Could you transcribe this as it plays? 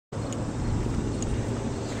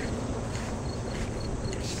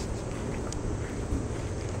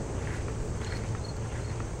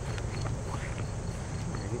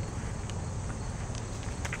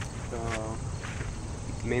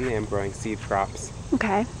mainly I'm growing seed crops,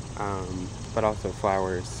 Okay. but also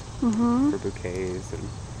flowers for bouquets and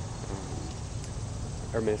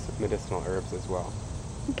or medicinal herbs as well.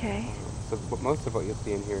 Okay. So most of what you'll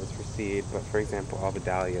see in here is for seed, but for example, all the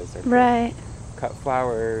dahlias are for Right. cut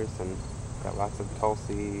flowers, and got lots of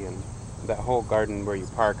tulsi, and that whole garden where you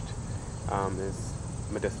parked is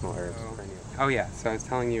medicinal herbs. Oh yeah, so I was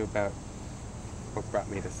telling you about what brought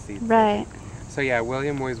me to seeds. Right. So yeah,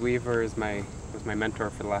 William Moyes Weaver was my mentor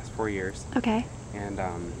for the last 4 years, Okay. and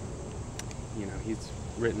he's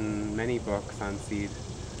written many books on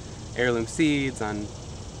heirloom seeds, on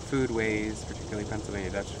foodways, particularly Pennsylvania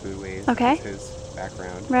Dutch foodways. Okay. That's his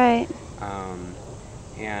background. Right.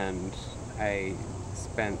 And I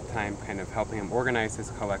spent time kind of helping him organize his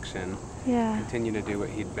collection, Yeah. continue to do what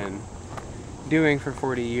he'd been doing for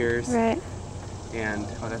 40 years. Right. And,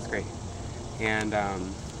 oh, that's great. And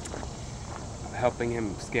helping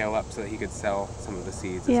him scale up so that he could sell some of the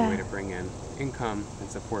seeds as a way to bring in income and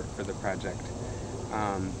support for the project.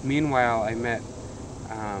 Meanwhile, I met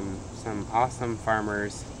some awesome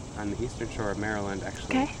farmers on the eastern shore of Maryland,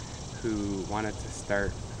 actually, who wanted to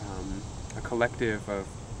start a collective of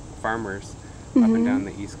farmers up and down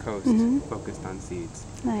the East Coast focused on seeds.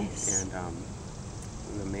 Nice. And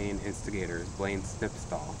the main instigator is Blaine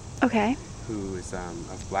Snipstall, Okay. who is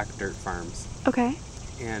of Black Dirt Farms. Okay.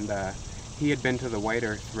 And he had been to the White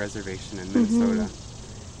Earth Reservation in Minnesota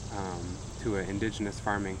to an indigenous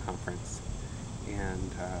farming conference,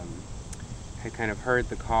 and had kind of heard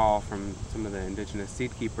the call from some of the indigenous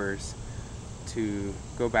seed keepers to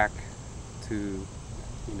go back to,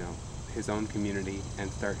 his own community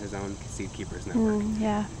and start his own seed keepers network.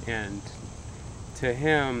 Yeah. And to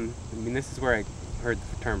him, this is where I heard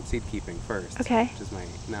the term seed keeping first, Okay. which is my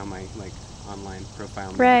online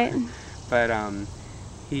profile. Right. But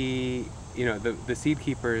he, the seed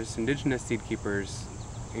keepers, indigenous seed keepers,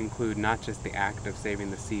 include not just the act of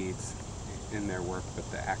saving the seeds in their work, but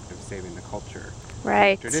the act of saving the culture.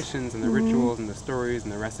 Right. The traditions and the rituals and the stories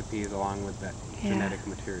and the recipes along with that genetic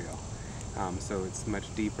material. So it's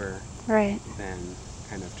much deeper than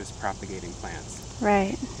kind of just propagating plants.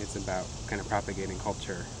 Right. It's about kind of propagating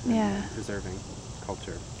culture, preserving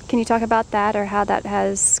culture. Can you talk about that, or how that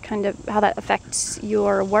how that affects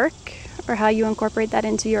your work, or how you incorporate that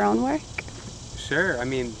into your own work? Sure. I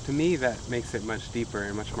mean, to me, that makes it much deeper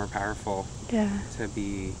and much more powerful to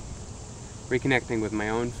be reconnecting with my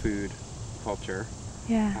own food culture,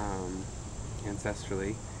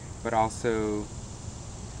 ancestrally, but also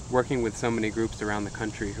working with so many groups around the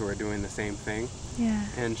country who are doing the same thing,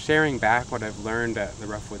 and sharing back what I've learned at the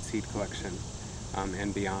Roughwood Seed Collection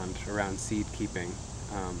and beyond around seed keeping,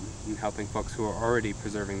 and helping folks who are already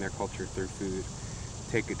preserving their culture through food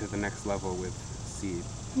take it to the next level with seed.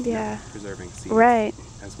 Preserving seeds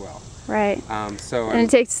as well. Right. And it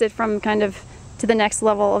takes it from kind of to the next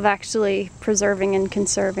level of actually preserving and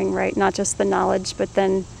conserving, right? Not just the knowledge, but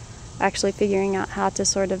then actually figuring out how to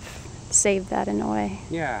sort of save that in a way.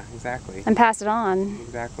 Yeah, exactly. And pass it on.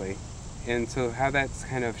 Exactly. And so how that's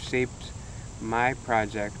kind of shaped my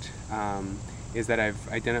project is that I've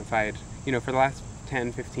identified, for the last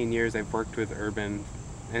 10, 15 years, I've worked with urban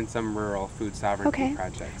and some rural food sovereignty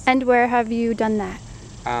projects. And where have you done that?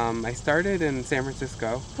 I started in San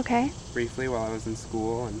Francisco briefly while I was in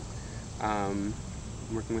school, and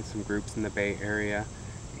working with some groups in the Bay Area.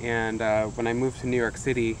 And when I moved to New York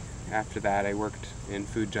City after that, I worked in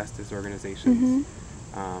food justice organizations,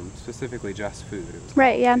 specifically Just Food.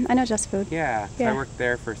 I know Just Food. Yeah, so I worked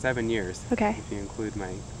there for 7 years, if you include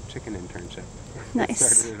my chicken internship. Nice.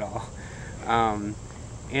 Started it all.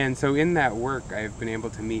 And so in that work, I've been able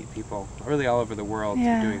to meet people really all over the world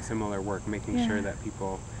doing similar work, making sure that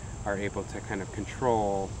people are able to kind of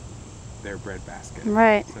control their breadbasket,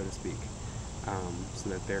 so to speak, so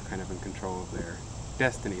that they're kind of in control of their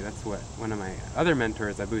destiny. That's what one of my other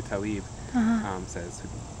mentors, Abu Talib, says.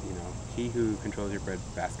 He who controls your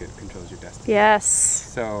breadbasket controls your destiny. Yes.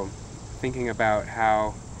 So thinking about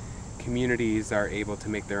how communities are able to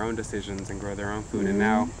make their own decisions and grow their own food, and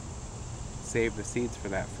now save the seeds for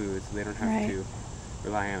that food, so they don't have to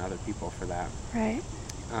rely on other people for that. Right.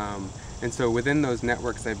 And so within those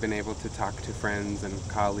networks, I've been able to talk to friends and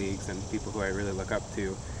colleagues and people who I really look up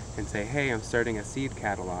to and say, hey, I'm starting a seed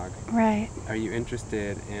catalog. Right. Are you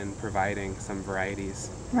interested in providing some varieties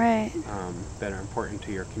that are important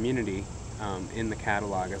to your community in the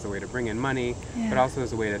catalog as a way to bring in money, but also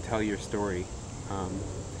as a way to tell your story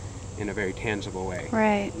in a very tangible way,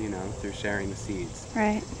 through sharing the seeds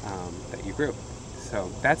that you grew.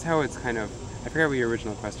 So that's how it's kind of, I forget what your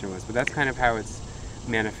original question was, but that's kind of how it's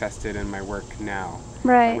manifested in my work now,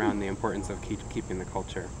 around the importance of keeping the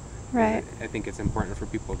culture Right. I think it's important for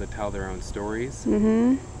people to tell their own stories.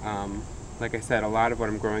 Mm-hmm. Like I said, a lot of what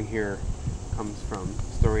I'm growing here comes from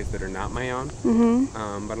stories that are not my own,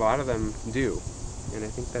 but a lot of them do. And I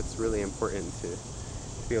think that's really important to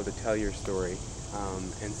be able to tell your story.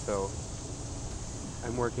 And so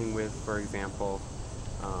I'm working with, for example,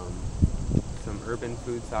 some urban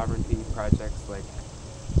food sovereignty projects like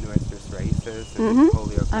Nuestras Raíces and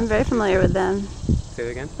Polio. I'm very familiar with them. Say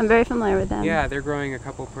it again? I'm very familiar with them. Yeah, they're growing a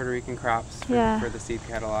couple Puerto Rican crops for the seed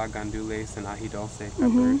catalog, gandules and ají dulce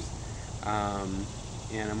peppers.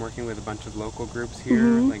 And I'm working with a bunch of local groups here,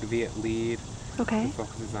 like Viet Lead, who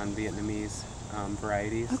focuses on Vietnamese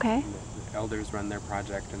varieties. Okay. The elders run their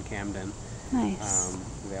project in Camden. Nice.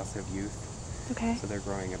 They also have youth. Okay. So they're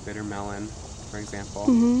growing a bitter melon, for example,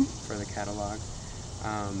 for the catalog.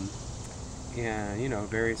 And, you know,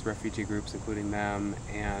 various refugee groups, including them,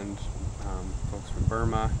 and folks from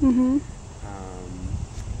Burma, and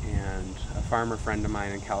a farmer friend of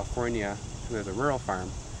mine in California who has a rural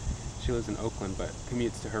farm. She lives in Oakland, but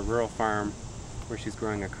commutes to her rural farm where she's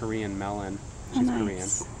growing a Korean melon. She's Korean,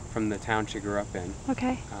 from the town she grew up in.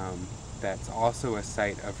 Okay. That's also a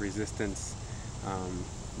site of resistance.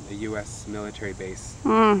 The U.S. military base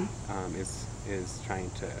is trying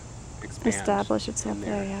to expand, establish itself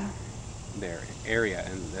there, their area,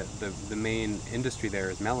 and the main industry there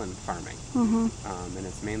is melon farming, and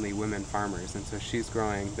it's mainly women farmers. And so she's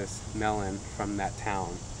growing this melon from that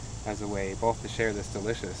town as a way both to share this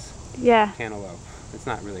delicious cantaloupe. It's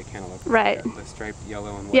not really a cantaloupe, right? The striped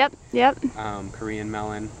yellow and white. Yep. Korean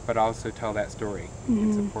melon, but also tell that story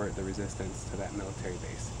and support the resistance to that military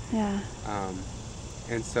base. Yeah.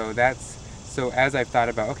 And so so as I've thought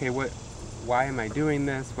about, okay, why am I doing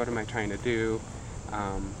this? What am I trying to do?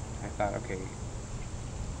 I thought, okay,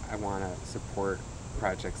 I want to support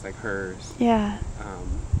projects like hers. Yeah.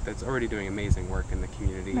 That's already doing amazing work in the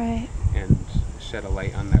community. Right. And shed a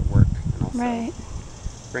light on that work, and also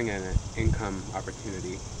bring in an income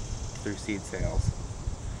opportunity through seed sales.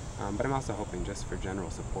 But I'm also hoping just for general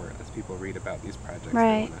support as people read about these projects.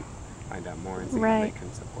 They want to find out more and see how they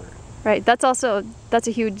can support. Right. That's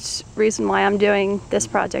a huge reason why I'm doing this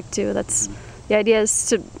project too. That's the idea is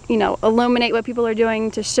to, you know, illuminate what people are doing,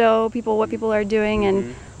 to show people what people are doing,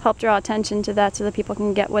 and help draw attention to that so that people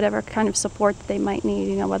can get whatever kind of support that they might need.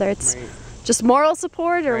 You know, whether it's just moral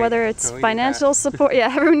support or whether it's financial support.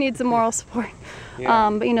 Yeah, everyone needs the moral support.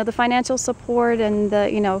 But you know, the financial support and the,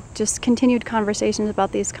 you know, just continued conversations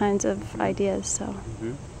about these kinds of ideas. So.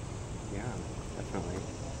 Yeah, definitely.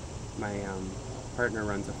 My partner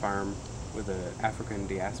runs a farm with an African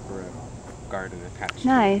diaspora garden attached to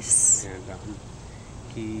it. And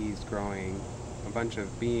he's growing a bunch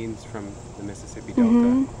of beans from the Mississippi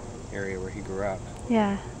Delta area where he grew up.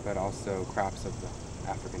 Yeah. But also crops of the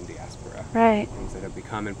African diaspora. Right. Things that have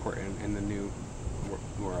become important in the new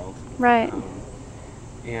world. Right.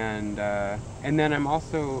 And then I'm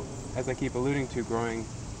also, as I keep alluding to, growing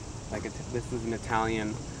this is an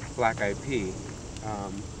Italian black-eyed pea,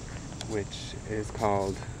 which is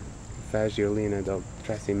called Fagiolina del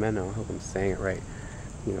Trasimeno. I hope I'm saying it right.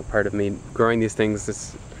 You know, part of me growing these things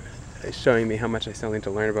is showing me how much I still need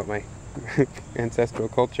to learn about my ancestral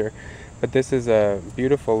culture. But this is a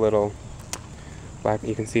beautiful little black.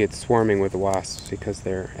 You can see it's swarming with wasps because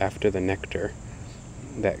they're after the nectar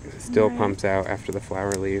that still pumps out after the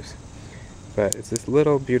flower leaves. But it's this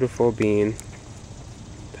little beautiful bean,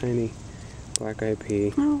 tiny black-eyed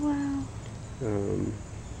pea. Oh wow! And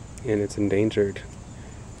it's endangered.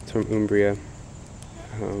 It's from Umbria.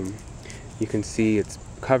 You can see it's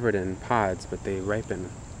covered in pods, but they ripen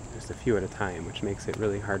just a few at a time, which makes it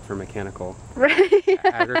really hard for mechanical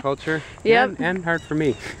agriculture. And hard for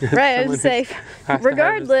me. Right, I was safe.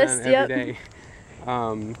 Regardless, every day.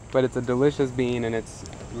 But it's a delicious bean, and it's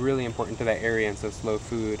really important to that area, and so slow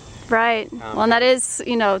food. Right. Well, and that is,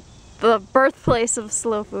 you know, the birthplace of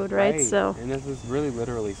slow food, right? So. And this is really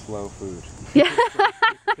literally slow food. Yeah.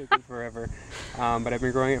 It took forever. But I've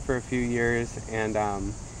been growing it for a few years, and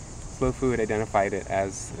Slow Food identified it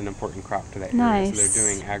as an important crop to that area. So they're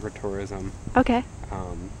doing agritourism. Okay.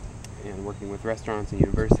 And working with restaurants and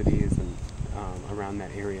universities and around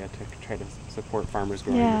that area to try to support farmers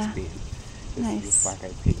growing this bean. This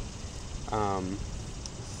black-eyed pea.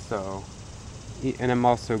 And I'm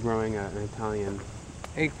also growing an Italian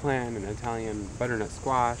eggplant, an Italian butternut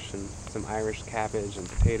squash, and some Irish cabbage and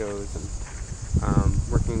potatoes, and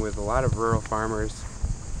working with a lot of rural farmers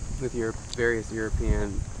with various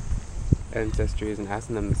European ancestries and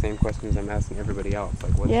asking them the same questions I'm asking everybody else,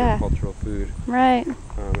 like what's your cultural food? Right.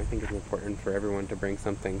 I think it's important for everyone to bring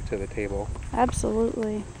something to the table.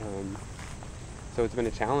 Absolutely. So it's been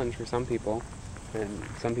a challenge for some people, and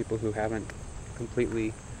some people who haven't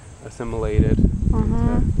completely assimilated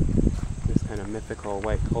into this kind of mythical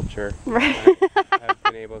white culture have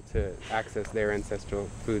been able to access their ancestral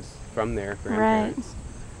foods from their grandparents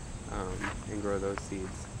and grow those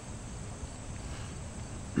seeds.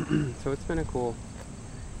 So it's been a cool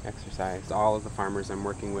exercise. All of the farmers I'm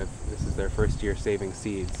working with, this is their first year saving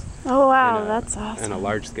seeds. Oh wow, that's awesome. In a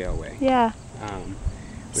large scale way. Yeah.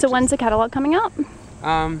 So when's the catalog coming out?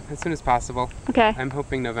 As soon as possible. Okay. I'm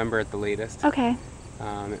hoping November at the latest. Okay.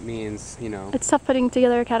 It means, you know... It's tough putting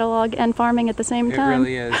together a catalog and farming at the same time. It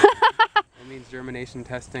really is. It means germination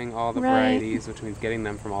testing all the varieties, which means getting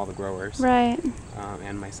them from all the growers. Right.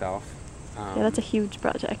 And myself. Yeah, that's a huge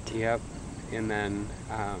project. Yep. And then,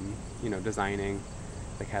 you know, designing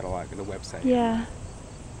the catalog, the website,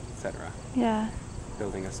 etc. Yeah.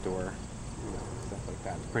 Building a store, you know, stuff like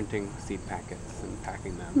that. Printing seed packets and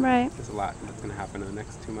packing them. Right. There's a lot that's going to happen in the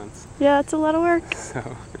next 2 months. Yeah, it's a lot of work.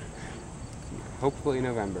 So, hopefully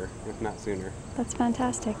November, if not sooner. That's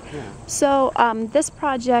fantastic. Yeah. So this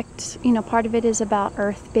project, you know, part of it is about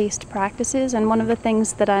earth-based practices, and one of the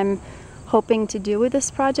things that I'm hoping to do with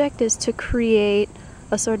this project is to create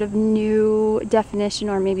a sort of new definition,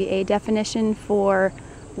 or maybe a definition for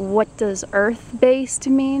what does earth-based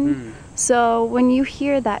mean. So when you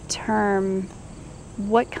hear that term,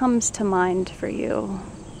 what comes to mind for you?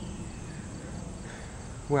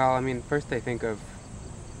 Well, I mean, first I think of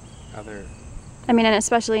other... I mean, and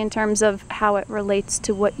especially in terms of how it relates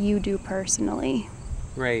to what you do personally.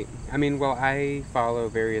 Right. I mean, well, I follow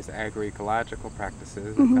various agroecological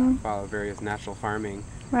practices. I follow various natural farming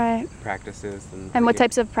practices. And what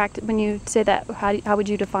types of practice, when you say that, how would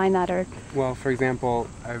you define that? Or well, for example,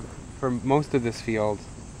 for most of this field,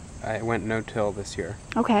 I went no-till this year.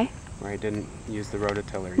 Okay. Where I didn't use the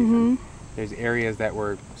rototiller even. There's areas that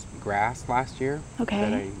were grass last year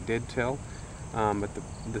that I did till. But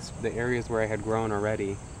the areas where I had grown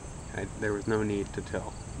already, there was no need to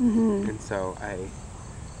till. And so I,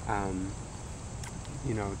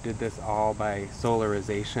 you know, did this all by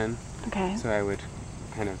solarization. Okay. So I would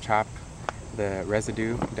kind of chop the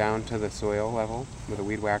residue down to the soil level with a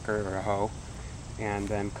weed whacker or a hoe, and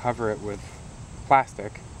then cover it with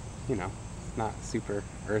plastic, you know, not super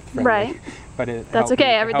earth friendly. Right. But it helped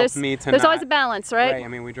me to there's always a balance, right? Right. I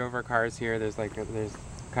mean, we drove our cars here. There's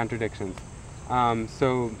contradictions.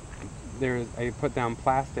 So I put down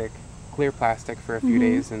plastic, clear plastic, for a few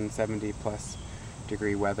days in 70+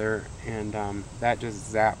 degree weather, and that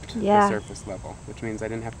just zapped the surface level, which means I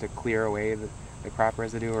didn't have to clear away the crop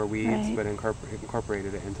residue or weeds, but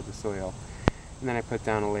incorporated it into the soil. And then I put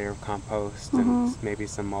down a layer of compost and maybe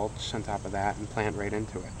some mulch on top of that and plant right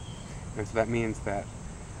into it. And so that means that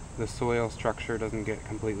the soil structure doesn't get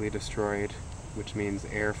completely destroyed, which means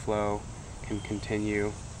airflow can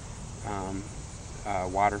continue,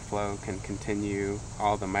 water flow can continue,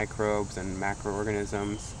 all the microbes and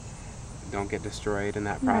macroorganisms don't get destroyed in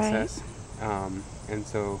that process. And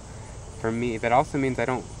so for me, that also means I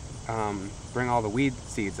don't bring all the weed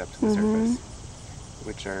seeds up to the surface,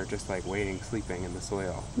 which are just like waiting, sleeping in the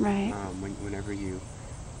soil. Right. Whenever you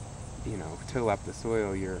know, till up the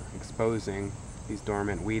soil, you're exposing these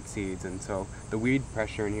dormant weed seeds, and so the weed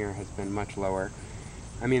pressure in here has been much lower.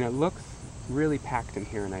 I mean, it looks really packed in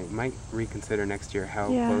here, and I might reconsider next year how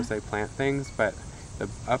close I plant things, but the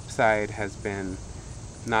upside has been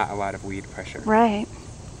not a lot of weed pressure. Right.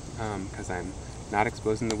 Because I'm not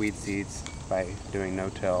exposing the weed seeds by doing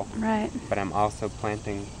no-till. Right. But I'm also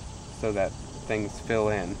planting so that things fill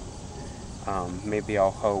in. Maybe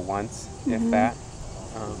I'll hoe once, if that.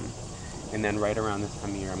 And then right around this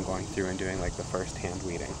time of year, I'm going through and doing like the first hand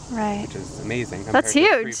weeding. Right. Which is amazing compared to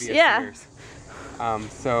previous years.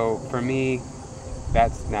 So for me,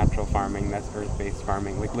 that's natural farming, that's earth-based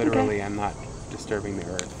farming. Like literally, I'm not disturbing the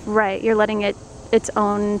earth. Right, you're letting its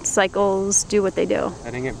own cycles do what they do.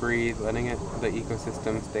 Letting it breathe, letting the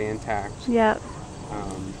ecosystem stay intact. Yeah.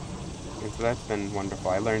 And so that's been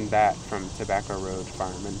wonderful. I learned that from Tobacco Road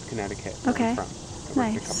Farm in Connecticut. Okay. I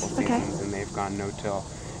worked a couple seasons, and they've gone no-till.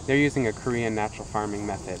 They're using a Korean natural farming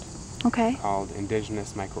method. Okay. Called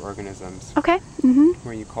indigenous microorganisms. Okay.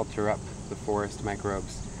 Where you culture up the forest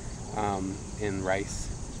microbes in rice.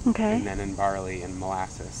 Okay. And then in barley and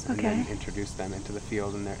molasses. Okay. And then introduce them into the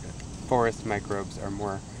field, and their forest microbes are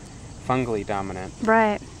more fungally dominant.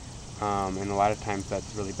 Right. And a lot of times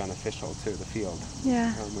that's really beneficial to the field.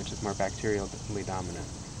 Yeah. Which is more bacterially dominant.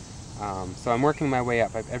 So I'm working my way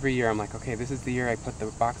up. Every year I'm like, okay, this is the year I put the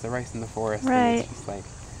box of rice in the forest. Right. And it's just like,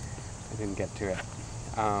 I didn't get to it.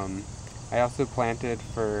 I also planted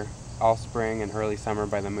for all spring and early summer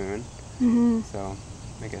by the moon. So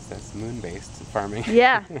I guess that's moon-based farming.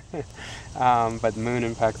 Yeah. But the moon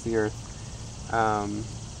impacts the earth.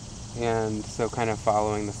 And so kind of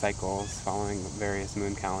following the cycles, following various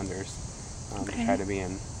moon calendars, to try to be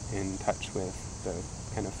in touch with the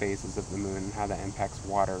kind of phases of the moon and how that impacts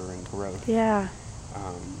water and growth. Yeah.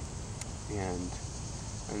 And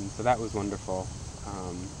so that was wonderful.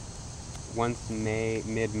 Once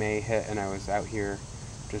mid-May hit and I was out here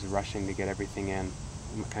just rushing to get everything in,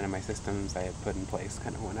 kind of my systems I had put in place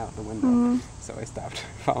kind of went out the window. So I stopped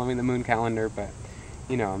following the moon calendar, but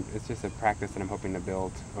you know, it's just a practice that I'm hoping to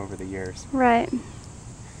build over the years. Right.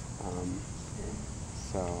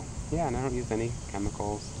 So yeah, and I don't use any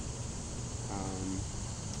chemicals.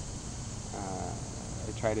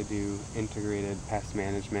 I try to do integrated pest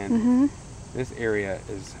management. This area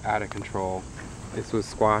is out of control. This was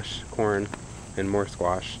squash, corn, and more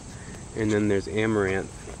squash. And then there's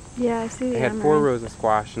amaranth. Yeah, I see the I had 4 rows of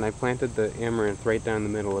squash, and I planted the amaranth right down the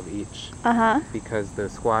middle of each. Because the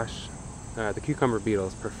squash, the cucumber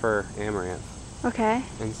beetles prefer amaranth. Okay.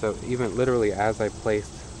 And so even literally as I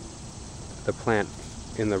placed the plant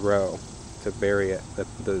in the row to bury it,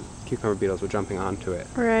 the cucumber beetles were jumping onto it.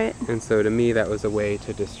 Right. And so to me that was a way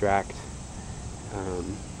to distract,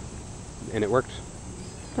 and it worked.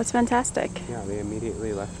 That's fantastic. Yeah, they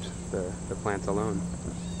immediately left the plants alone.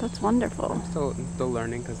 That's wonderful. I'm still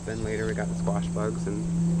learning, because then later we got the squash bugs and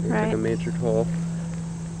they Right. took a major toll.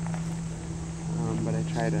 But I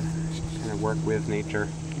try to kind of work with nature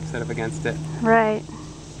instead of against it. Right.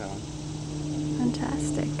 So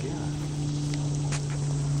Fantastic. yeah.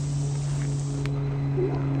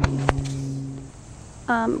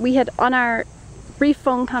 We had, on our brief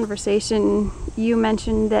phone conversation, you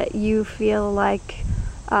mentioned that you feel like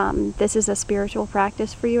this is a spiritual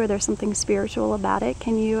practice for you, or there's something spiritual about it.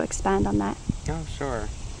 Can you expand on that? Oh, sure.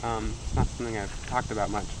 It's not something I've talked about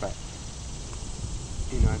much, but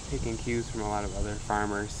you know, I've taken cues from a lot of other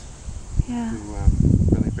farmers who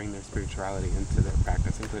really bring their spirituality into their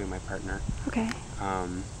practice, including my partner. Okay.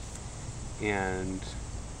 And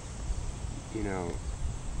you know,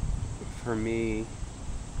 for me,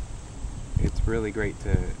 it's really great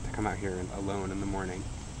to come out here alone in the morning,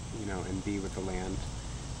 you know, and be with the land,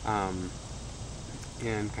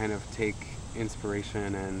 and kind of take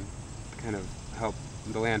inspiration and kind of help.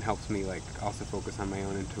 The land helps me like also focus on my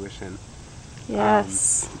own intuition.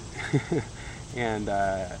 Yes. And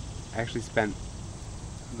I actually spent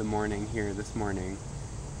the morning here this morning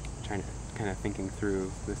trying to kind of thinking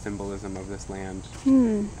through the symbolism of this land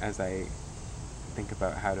as I think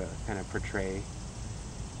about how to kind of portray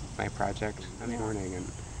my project this morning, and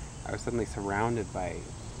I was suddenly surrounded by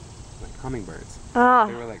like hummingbirds. They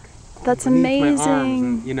were like that's beneath amazing. my arms,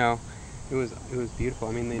 and, you know, it was beautiful.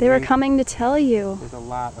 I mean, they were coming to tell you. There's a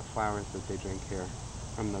lot of flowers that they drink here,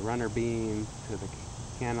 from the runner bean to the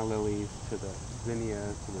canna lilies to the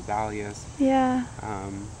zinnias to the dahlias. Yeah.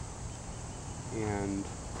 And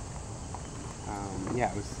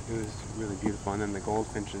yeah, it was really beautiful. And then the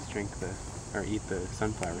goldfinches eat the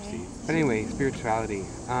sunflower seeds. But anyway, spirituality.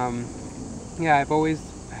 Yeah, I've always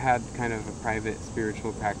had kind of a private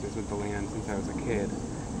spiritual practice with the land since I was a kid.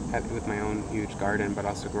 With my own huge garden, but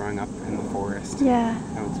also growing up in the forest. Yeah.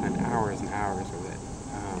 I would spend hours and hours with it.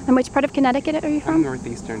 And which part of Connecticut are you from? I'm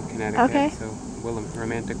northeastern Connecticut, Okay. so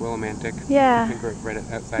romantic Willimantic. Yeah. I think we're right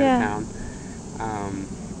outside of town.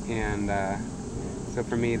 So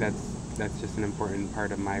for me, that's just an important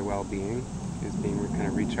part of my well-being, is being kind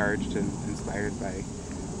of recharged and inspired by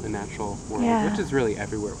the natural world, which is really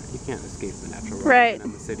everywhere. You can't escape the natural world even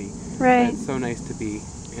in the city. Right. But it's so nice to be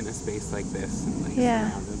in a space like this and like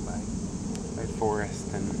surrounded by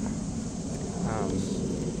forest and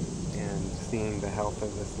seeing the health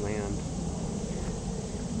of this land.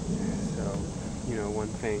 So, you know, one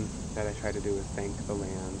thing that I try to do is thank the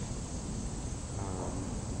land.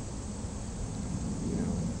 You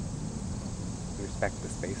know, respect the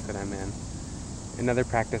space that I'm in. Another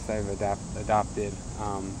practice I've adopted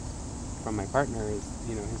from my partner is,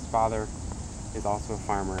 you know, his father is also a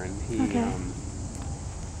farmer, and he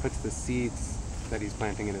puts the seeds that he's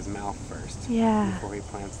planting in his mouth first before he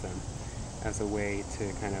plants them, as a way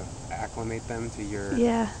to kind of acclimate them to your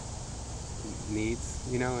needs,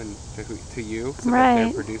 you know, and to you, so that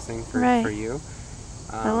they're producing for you.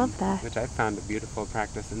 I love that. Which I found a beautiful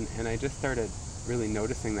practice, and I just started really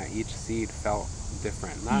noticing that each seed felt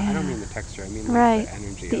different. I don't mean the texture, I mean like the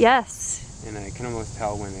energy of it. And I can almost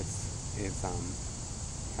tell when it's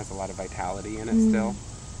has a lot of vitality in it still,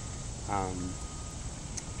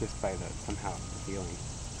 just by the feeling.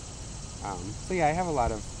 So yeah, I have a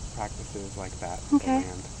lot of practices like that with the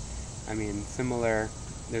land. I mean, similar,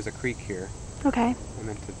 there's a creek here Okay. I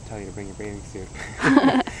meant to tell you to bring your bathing suit.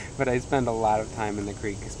 But I spend a lot of time in the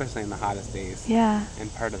creek, especially in the hottest days. Yeah.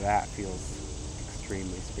 And part of that feels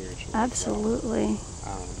extremely spiritual. Absolutely.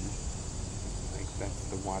 Like that's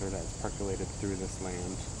the water that's percolated through this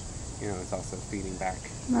land. It's also feeding back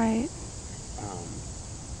Right.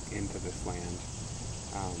 into this land.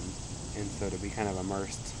 And so to be kind of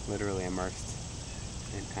literally immersed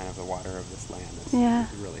in kind of the water of this land is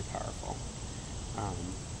really powerful.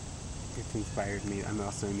 It's inspired me. I'm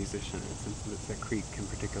also a musician, and since the creek in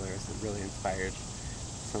particular has really inspired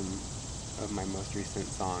some of my most recent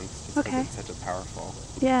songs, just because it's such a powerful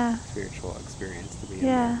spiritual experience to be in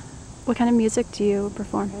there. What kind of music do you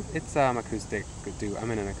perform? It's acoustic duo.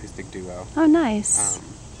 I'm in an acoustic duo. Oh, nice.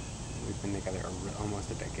 We've been together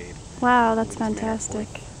almost a decade. Wow, that's fantastic.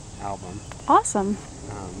 Album. Awesome.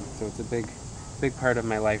 So it's a big part of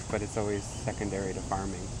my life, but it's always secondary to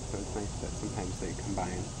farming. So it's nice that sometimes they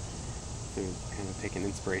combine to kind of take an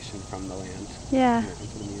inspiration from the land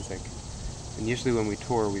into the music. And usually when we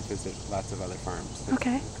tour, we visit lots of other farms.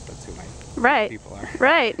 That's who my people are.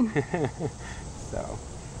 Right. So.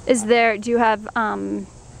 Do you have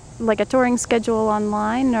like a touring schedule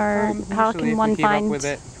online, or how can one find? Up with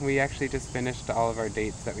it. We actually just finished all of our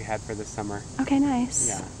dates that we had for this summer. Okay, nice.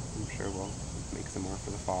 Yeah, I'm sure we'll make some more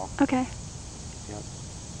for the fall. Okay. Yep.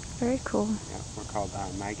 Very cool. Yeah, we're called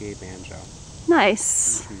My Gay Banjo.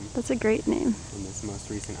 Nice. That's a great name. And this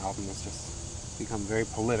most recent album has just become very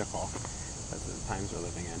political as the times we're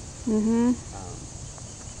living in.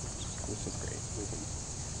 Which is great. We've been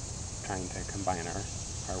trying to combine our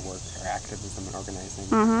work, our activism and organizing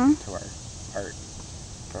into our art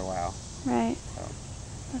for a while. Right. So.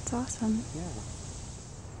 That's awesome. Yeah.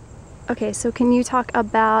 Okay, so can you talk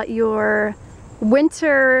about your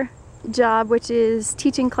winter job, which is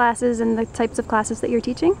teaching classes, and the types of classes that you're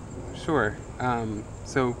teaching? Sure.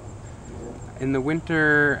 So in the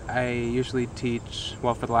winter, I usually teach,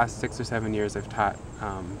 well, for the last 6 or 7 years, I've taught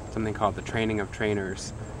something called the Training of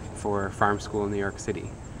Trainers for Farm School in New York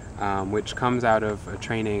City, which comes out of a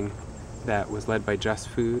training that was led by Just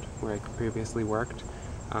Food, where I previously worked,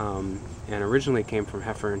 and originally came from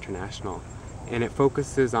Heifer International. And it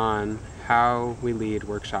focuses on how we lead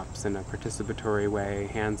workshops in a participatory way,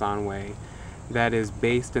 hands-on way, that is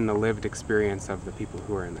based in the lived experience of the people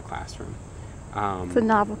who are in the classroom. It's a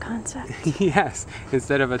novel concept. Yes,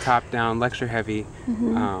 instead of a top-down, lecture-heavy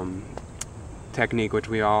technique, which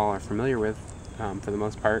we all are familiar with for the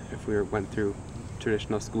most part, if we went through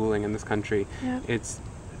traditional schooling in this country, it's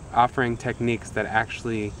offering techniques that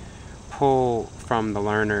actually pull from the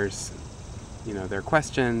learners, their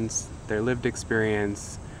questions, their lived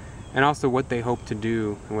experience, and also what they hope to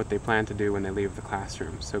do and what they plan to do when they leave the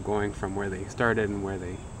classroom. So going from where they started and where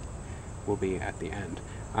they will be at the end.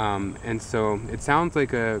 And so it sounds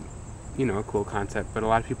like a cool concept, but a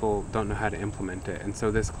lot of people don't know how to implement it. And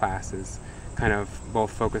so this class is kind of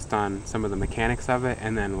both focused on some of the mechanics of it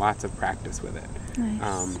and then lots of practice with it.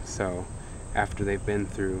 Nice. So after they've been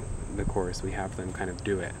through the course, we have them kind of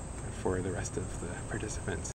do it for the rest of the participants.